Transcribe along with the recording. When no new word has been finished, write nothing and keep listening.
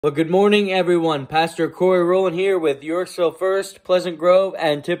Well, good morning, everyone. Pastor Corey Rowland here with Yorksville First, Pleasant Grove,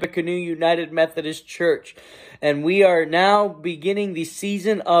 and Tippecanoe United Methodist Church. And we are now beginning the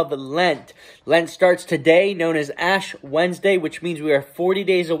season of Lent. Lent starts today, known as Ash Wednesday, which means we are 40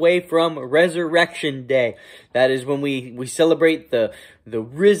 days away from Resurrection Day. That is when we celebrate the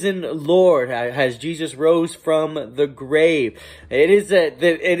risen Lord as Jesus rose from the grave. It is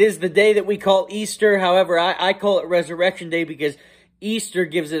the day that we call Easter. However, I call it Resurrection Day because Easter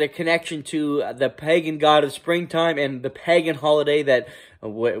gives it a connection to the pagan god of springtime and the pagan holiday that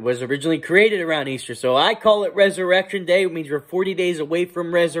was originally created around Easter. So I call it Resurrection Day. It means we're 40 days away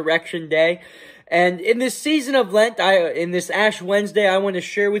from Resurrection Day. And in this season of Lent, in this Ash Wednesday, I want to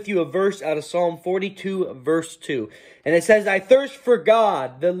share with you a verse out of Psalm 42, verse 2. And it says, "I thirst for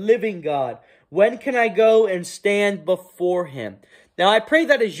God, the living God. When can I go and stand before him?" Now, I pray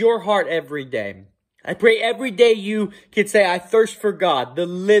that is your heart every day. I pray every day you can say, "I thirst for God, the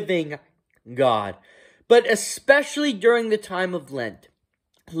living God." But especially during the time of Lent.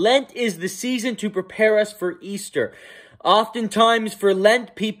 Lent is the season to prepare us for Easter. Oftentimes for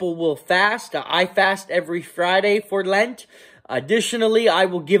Lent, people will fast. I fast every Friday for Lent. Additionally, I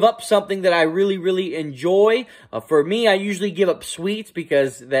will give up something that I really enjoy. For me, I usually give up sweets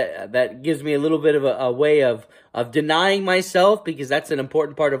because that gives me a little bit of a way of denying myself, because that's an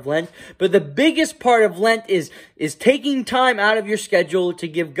important part of Lent. But the biggest part of Lent is taking time out of your schedule to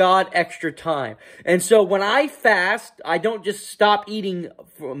give God extra time. And so when I fast, I don't just stop eating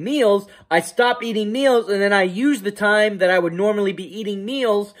meals. I stop eating meals, and then I use the time that I would normally be eating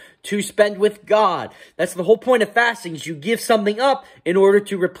meals to spend with God. That's the whole point of fasting, is you give something up in order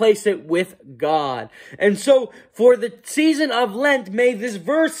to replace it with God. And so for the season of Lent, may this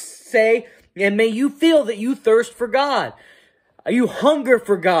verse say, and may you feel that you thirst for God. You hunger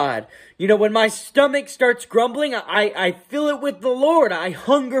for God. You know, when my stomach starts grumbling, I fill it with the Lord. I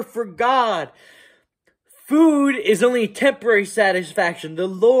hunger for God. Food is only temporary satisfaction. The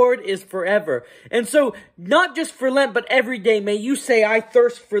Lord is forever. And so, not just for Lent, but every day, may you say, "I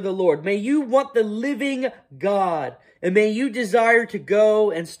thirst for the Lord." May you want the living God. And may you desire to go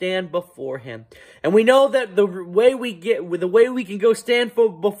and stand before him. And we know that the way we can go stand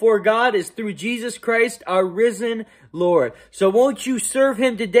before God is through Jesus Christ, our risen Lord. So won't you serve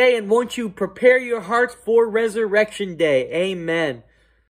him today, and won't you prepare your hearts for Resurrection Day? Amen.